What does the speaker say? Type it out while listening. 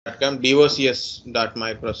Microsoft.com,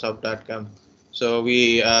 docs.microsoft.com. So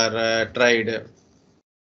we are tried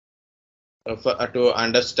to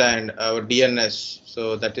understand our DNS.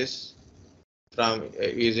 So that is from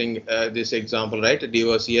using this example, right?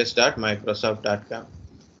 docs.microsoft.com.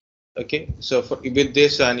 Okay, so with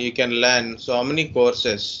this one you can learn so many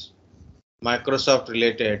courses Microsoft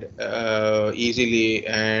related easily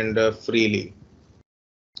and freely.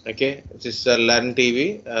 Okay, this is a Learn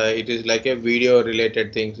TV. It is like a video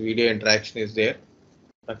related things. Video interaction is there.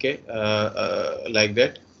 Okay, like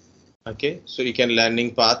that. Okay, so you can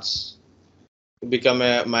learning paths. Become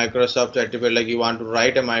a Microsoft certificate. Like you want to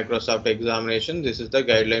write a Microsoft examination. This is the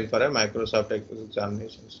guideline for a Microsoft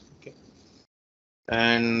examinations. Okay,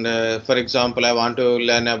 and for example, I want to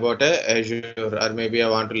learn about Azure, or maybe I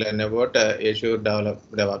want to learn about Azure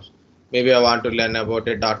DevOps. Maybe I want to learn about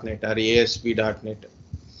a .NET or ASP.NET.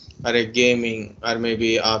 Or a gaming, or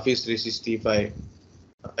maybe Office 365,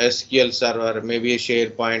 SQL Server, maybe a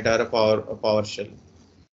SharePoint or a PowerShell.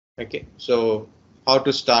 Okay, so how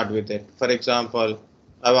to start with it? For example,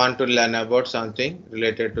 I want to learn about something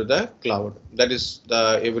related to the cloud. That is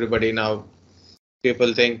the everybody now.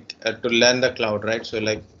 People think to learn the cloud, right? So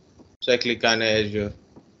I click on Azure.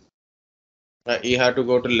 You have to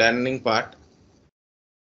go to learning part.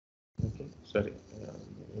 Okay, sorry.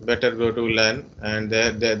 Better go to learn, and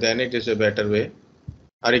then it is a better way.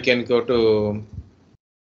 Or you can go to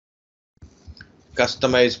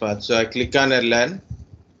customize path. So I click on a learn.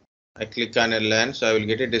 So I will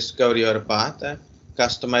get a discover your path and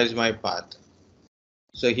customize my path.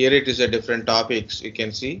 So here it is a different topics. You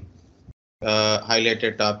can see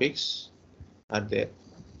highlighted topics are there.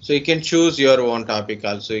 So you can choose your own topic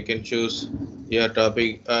also. You can choose your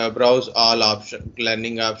topic, browse all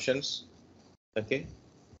learning options. Okay,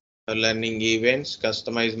 learning events,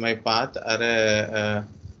 customize my path, or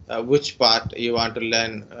which part you want to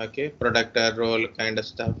learn. Okay, product or role kind of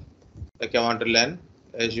stuff. Like I want to learn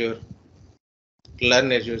Azure.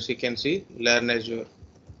 Learn Azure. So you can see learn Azure.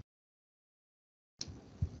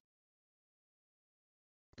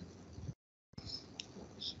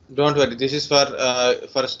 Don't worry, this is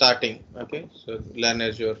for starting. Okay, so learn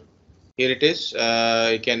Azure. Here it is.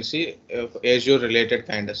 You can see Azure related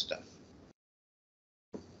kind of stuff.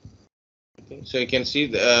 Okay, so you can see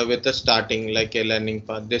with the starting like a learning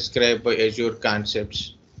path. Describe Azure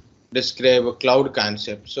concepts. Describe a cloud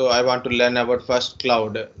concept. So I want to learn about first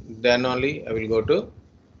cloud. Then only I will go to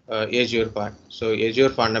Azure part. So Azure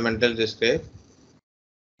fundamentals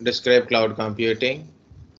describe cloud computing.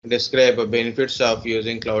 Describe the benefits of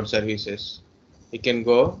using cloud services. You can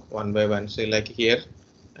go one by one. So like here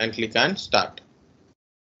and click on start.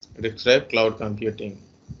 Describe cloud computing.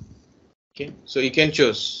 Okay, so you can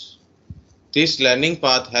choose. This learning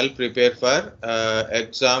path help prepare for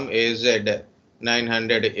exam AZ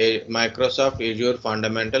 900 Microsoft Azure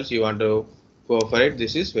fundamentals. You want to go for it.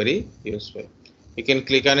 This is very useful. You can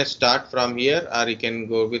click on a start from here, or you can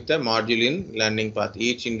go with the module in learning path.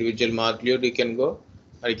 Each individual module you can go,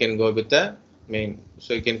 or you can go with the main.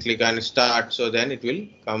 So you can click on start, so then it will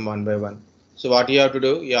come one by one. So what you have to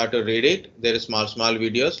do, you have to read it. There is small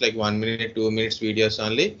videos like 1 minute, 2 minutes videos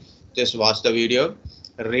only. Just watch the video,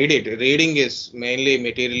 read it. Reading is mainly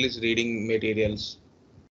material is reading materials.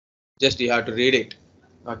 Just you have to read it.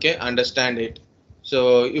 Okay, understand it.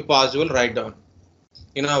 So if possible, write down.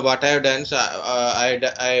 You know what I have done, so I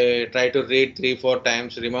try to read 3-4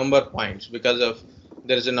 times, remember points, because of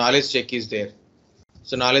there is a knowledge check is there.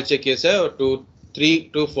 So knowledge check is 3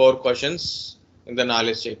 to 4 questions in the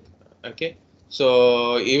knowledge check. Okay,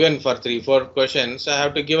 so even for 3-4 questions I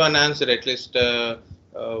have to give an answer at least.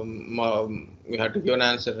 We have to give an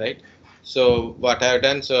answer, right? So what I have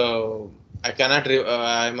done, so I cannot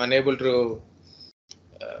I'm unable to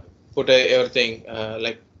put everything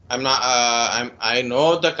like I'm not I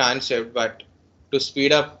know the concept, but to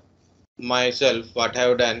speed up myself, what I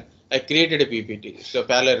have done, I created a PPT. So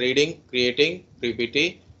parallel reading, creating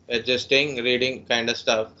PPT, adjusting, reading kind of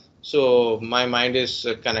stuff. So my mind is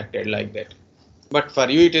connected like that. But for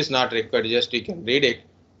you it is not required, just you can read it.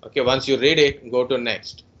 Okay, once you read it, go to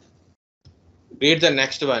next. Read the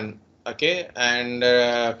next one, okay, and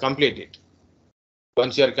complete it.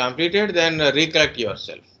 Once you are completed, then recollect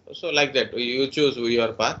yourself. So like that, you choose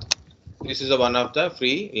your path. This is one of the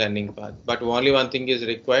free learning path, but only one thing is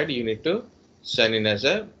required. You need to sign in as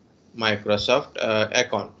a Microsoft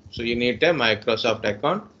account. So you need a Microsoft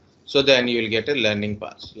account. So then you will get a learning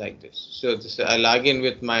path like this. So this I log in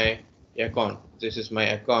with my account. This is my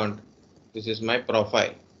account. This is my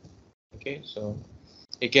profile. Okay, so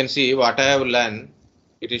you can see what I have learned.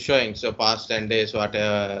 It is showing. So past 10 days,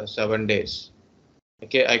 7 days.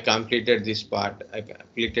 Okay, I completed this part.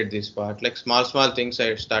 Like small things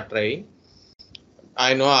I start trying.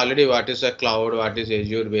 I know already what is a cloud, what is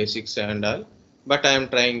Azure basics and all, but I am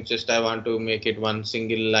trying, just I want to make it one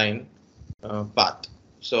single line path.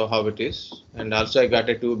 So how it is, and also I got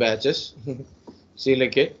a 2 batches. See,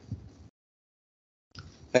 like it,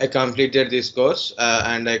 I completed this course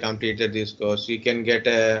and I completed this course. You can get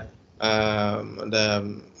a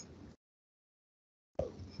the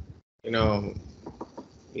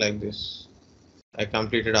like this. I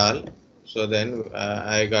completed all. So then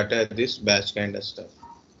I got this batch kind of stuff.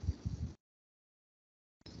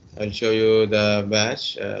 I'll show you the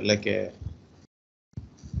batch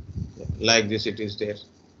like this. It is there.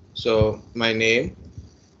 So my name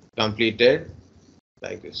completed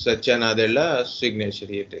like this. Satyanadella signature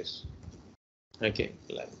it is. Okay,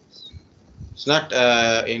 like this. It's not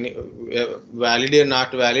any valid or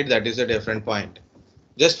not valid. That is a different point.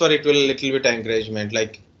 Just for it will little bit encouragement.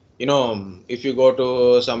 Like if you go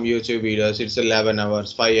to some YouTube videos, it's 11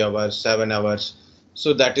 hours, 5 hours, 7 hours.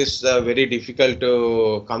 So that is very difficult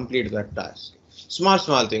to complete that task.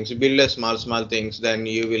 Small things. You build a small things, then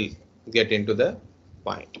you will get into the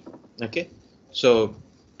point. Okay. So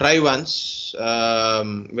try once.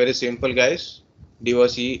 Very simple, guys.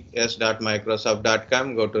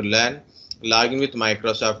 docs.microsoft.com. Go to learn. Log in with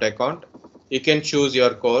Microsoft account. You can choose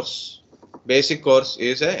your course. Basic course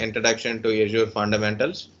is an introduction to Azure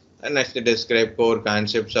fundamentals, and next describe core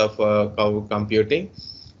concepts of cloud computing,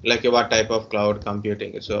 like what type of cloud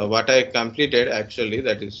computing. So what I completed actually,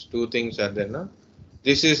 that is 2 things are there now.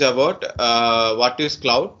 This is about what is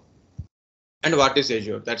cloud and what is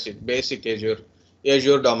Azure. That's it. Basic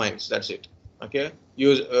Azure domains. That's it. Okay.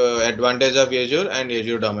 Use advantage of Azure and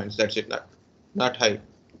Azure domains. That's it. Not high.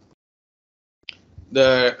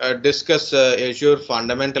 The discuss Azure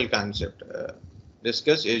fundamental concept.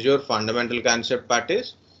 Discuss Azure fundamental concept part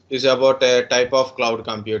is about a type of cloud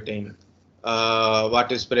computing. What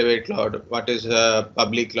is private cloud? What is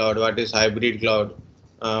public cloud? What is hybrid cloud?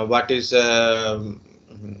 What is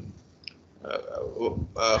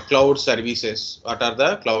cloud services? What are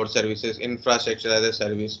the cloud services? Infrastructure as a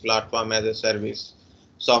service, platform as a service,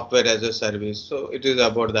 software as a service. So it is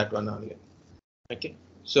about that one only. Okay.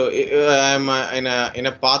 So I'm in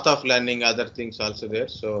a path of learning other things also there.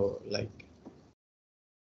 So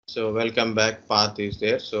welcome back. Path is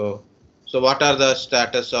there. So what are the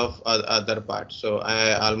status of other parts? So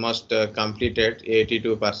I almost completed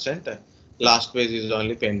 82%. Last page is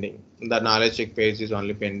only pending. The knowledge check page is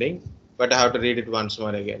only pending, but I have to read it once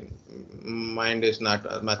more again. Mind is not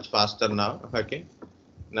much faster now. Okay,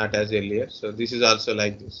 not as earlier. So this is also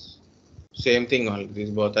like this. Same thing only.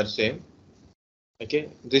 These both are same. Okay,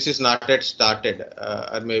 this is not yet started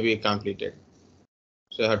or maybe completed,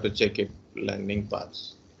 so I have to check it landing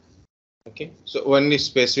paths. Okay, so only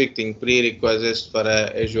specific thing, prerequisites for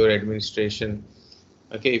Azure administration.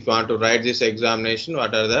 Okay, if you want to write this examination,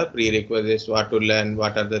 what are the prerequisites, what to learn,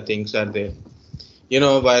 what are the things are there.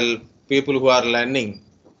 While people who are learning,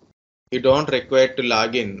 you don't require to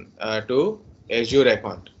log in to Azure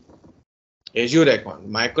account.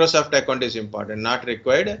 Microsoft account is important, not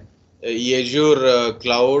required. Azure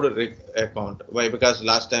cloud account. Why? Because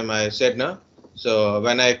last time I said no. So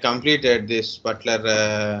when I completed this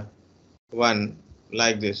particular one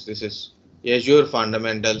like this is Azure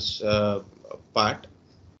fundamentals part.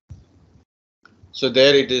 So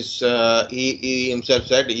there it is. He himself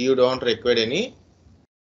said you don't require any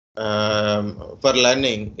for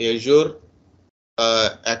learning. Azure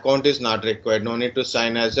account is not required. No need to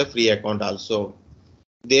sign as a free account also.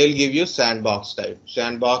 They'll give you sandbox type.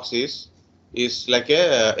 Sandbox is like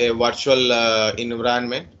a virtual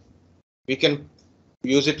environment. We can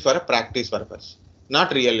use it for a practice purpose,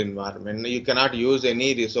 not real environment. You cannot use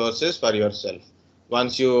any resources for yourself.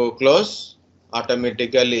 Once you close,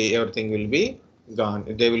 automatically everything will be gone.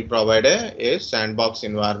 They will provide a sandbox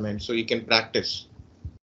environment, so you can practice.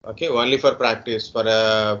 Okay, only for practice, for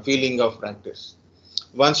a feeling of practice.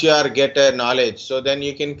 Once you are get a knowledge, so then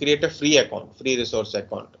you can create a free account, free resource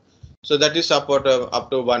account. So that is support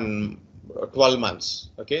up to 12 months.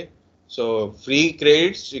 Okay, so free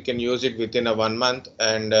credits you can use it within a 1 month,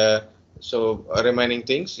 and so remaining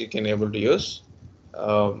things you can able to use.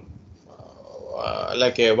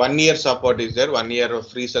 Like a 1 year support is there, 1 year of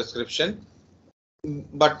free subscription,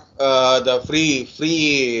 but the free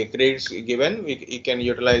credits given you can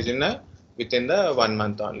utilize within the 1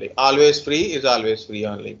 month only. Always free is always free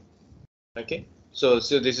only. Okay, so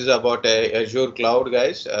this is about Azure cloud,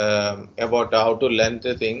 guys, about how to learn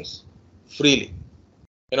the things freely.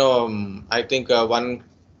 I think one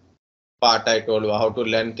part I told you how to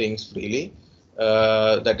learn things freely.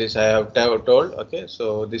 That is I have told. Okay,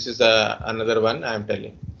 so this is another one I am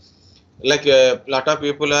telling. Like a lot of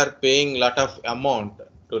people are paying lot of amount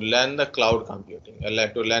to learn the cloud computing,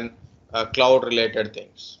 like to learn cloud related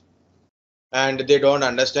things, and they don't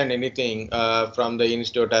understand anything from the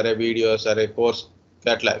institute or a videos or a course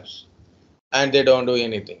catalogs, and they don't do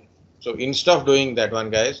anything. So instead of doing that one,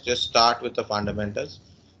 guys, just start with the fundamentals.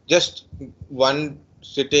 Just one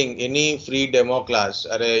sitting, any free demo class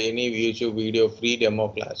or any YouTube video free demo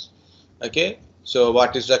class. Okay, so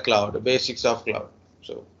what is the cloud? Basics of cloud.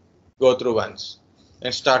 So go through once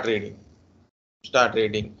and start reading. Start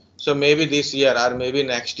reading. So maybe this year or maybe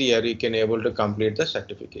next year you can able to complete the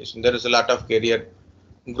certification. There is a lot of career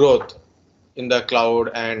growth in the cloud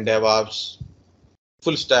and DevOps,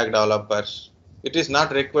 full stack developers. It is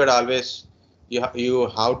not required always. You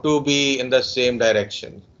have to be in the same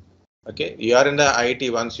direction. Okay, you are in the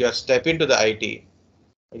IT. Once you are step into the IT,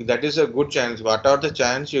 that is a good chance. What are the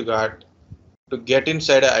chance you got to get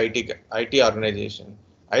inside a IT organization?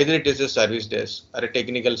 Either it is a service desk or a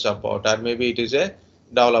technical support, or maybe it is a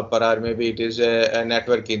developer, or maybe it is a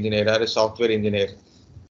network engineer or a software engineer.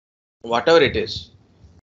 Whatever it is,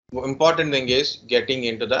 important thing is getting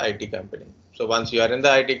into the IT company. So once you are in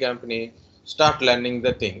the IT company, start learning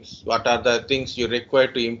the things. What are the things you require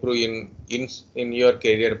to improve in your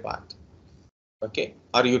career path? Okay,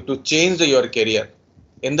 or you to change your career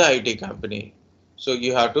in the IT company. So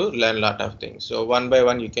you have to learn a lot of things. So one by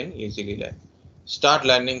one you can easily learn. Start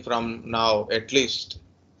learning from now at least.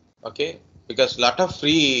 Okay, because lot of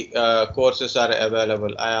free courses are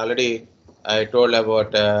available. I told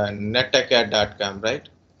about netacad.com, right?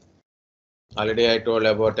 Already I told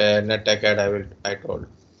about NetAcad. I told.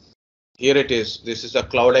 Here it is. This is a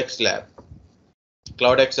CloudxLab.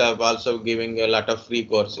 CloudxLab also giving a lot of free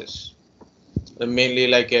courses. Mainly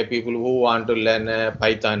like people who want to learn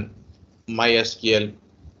Python, MySQL,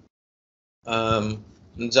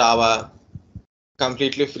 Java.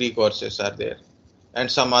 Completely free courses are there,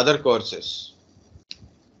 and some other courses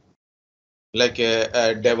like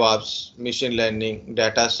DevOps, machine learning,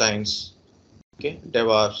 data science. Okay,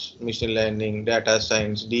 DevOps, machine learning, data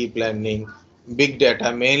science, deep learning, big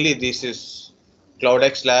data. Mainly this is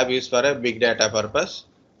CloudxLab is for a big data purpose.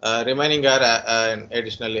 Remaining are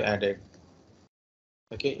additionally added.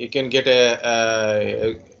 Okay, you can get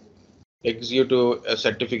a executive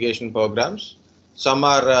certification programs. Some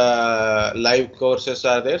are live courses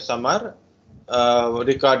are there. Some are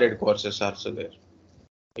recorded courses also there.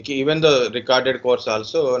 Okay, even the recorded course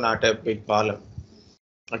also not a big problem.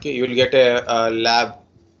 Okay, you will get a lab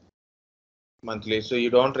monthly, so you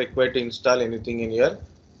don't require to install anything in your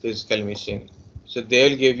physical machine. So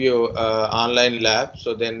they'll give you online lab,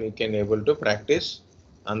 so then we can able to practice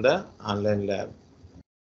on the online lab.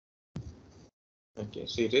 Okay,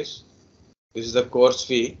 see this is the course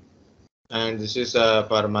fee, and this is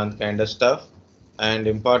per month kind of stuff. And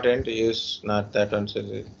important is not that one. So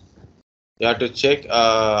you have to check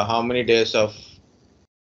how many days of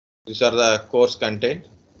these are the course content.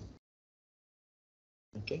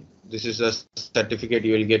 Okay, this is a certificate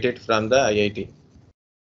you will get it from the IIT.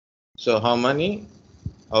 So how many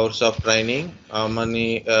hours of training, how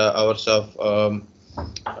many hours of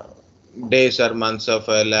days or months of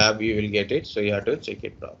a lab you will get it. So you have to check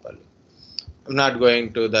it properly. I'm not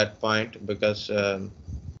going to that point because I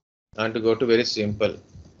want to go to very simple.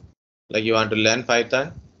 Like you want to learn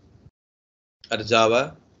Python or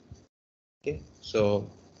Java. Okay, so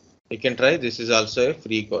you can try. This is also a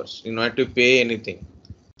free course. You don't have to pay anything.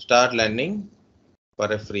 Start learning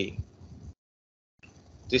for a free.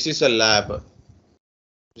 This is a lab.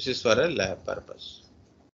 This is for a lab purpose.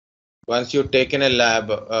 Once you've taken a lab,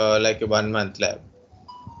 like a 1 month lab,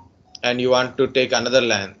 and you want to take another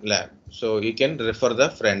lab, so you can refer the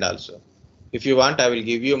friend also. If you want, I will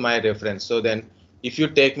give you my reference. So then if you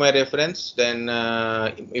take my reference, then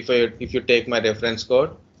if you take my reference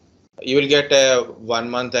code, you will get a 1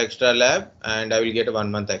 month extra lab, and I will get a 1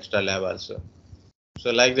 month extra lab also. So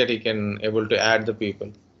like that you can able to add the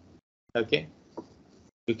people. Okay,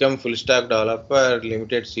 become full stack developer,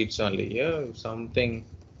 limited seats only. Yeah, something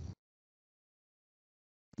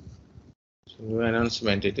new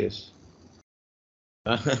announcement it is.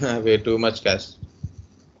 Way too much cash.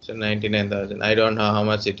 So 99,000. I don't know how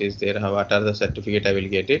much it is there. What are the certificate I will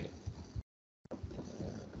get it?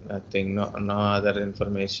 Nothing. No other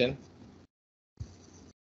information.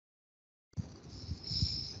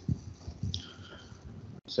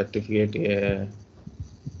 Certificate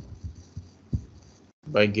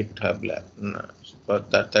by GitHub Lab. No,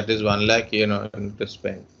 but that is 1 lakh. You know, to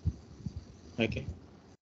spend. Okay.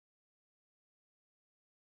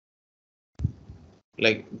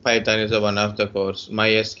 Like Python is a one of the course,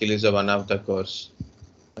 MySQL is a one of the course.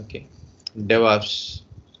 Okay, DevOps.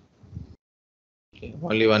 Okay.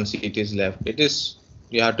 Only one seat is left. It is,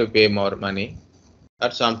 you have to pay more money.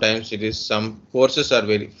 But sometimes it is, some courses are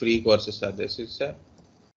very free courses are there. It's a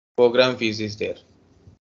program fees is there.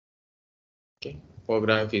 Okay,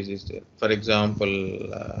 program fees is there. For example,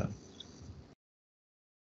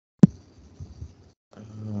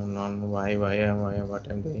 what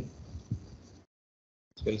I'm doing.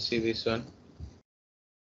 So we'll see this one.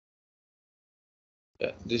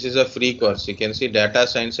 Yeah, this is a free course. You can see data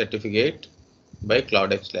science certificate by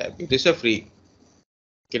CloudxLab. It is a free.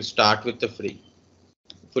 You can start with the free.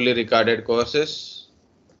 Fully recorded courses,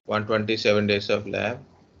 127 days of lab.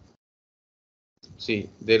 See,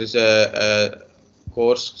 there is a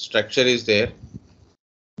course structure is there,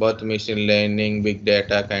 both machine learning, big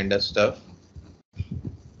data kind of stuff.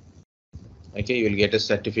 Okay, you will get a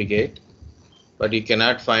certificate, but you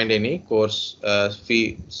cannot find any course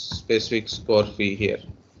fee, specific course fee here.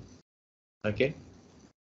 Okay,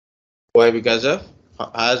 why? Because of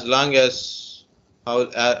as long as how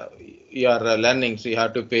you are learning, so you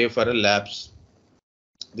have to pay for a labs.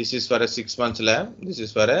 This is for a 6 month lab. This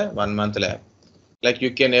is for a 1 month lab. Like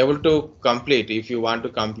you can able to complete, if you want to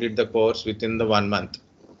complete the course within the 1 month.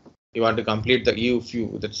 You want to complete the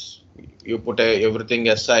that's you put everything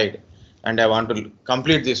aside, and I want to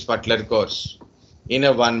complete this particular course in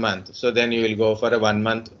a 1 month. So then you will go for a 1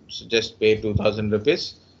 month. So just pay 2,000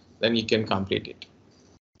 rupees. Then you can complete it.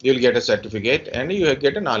 You'll get a certificate and you will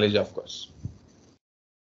get a knowledge, of course.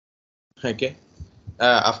 Okay.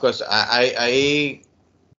 Of course, I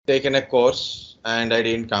taken a course and I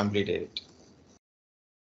didn't complete it.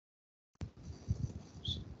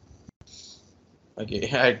 Okay,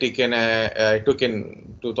 I took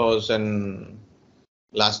in 2000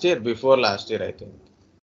 last year, before last year, I think.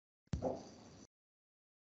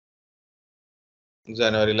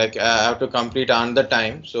 January, like I have to complete on the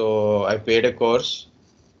time. So I paid a course,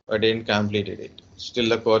 but didn't complete it. Still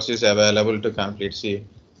the course is available to complete. See,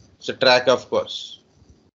 it's a track of course.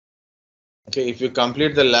 Okay, if you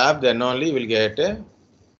complete the lab, then only you will get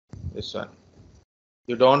this one.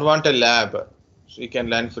 You don't want a lab, so you can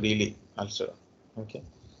learn freely also. Okay,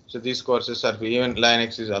 so these courses are free. Even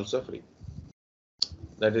Linux is also free.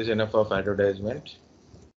 That is enough of advertisement.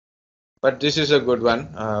 But this is a good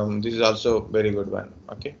one. This is also very good one.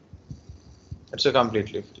 Okay, it's a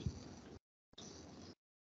completely free.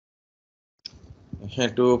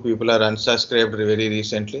 Two people are unsubscribed very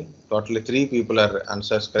recently. Totally 3 people are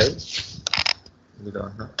unsubscribed. We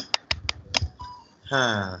don't know.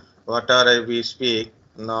 Whatever we speak,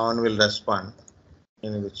 no one will respond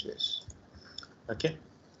in which ways. Okay.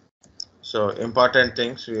 So important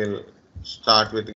things, we will start with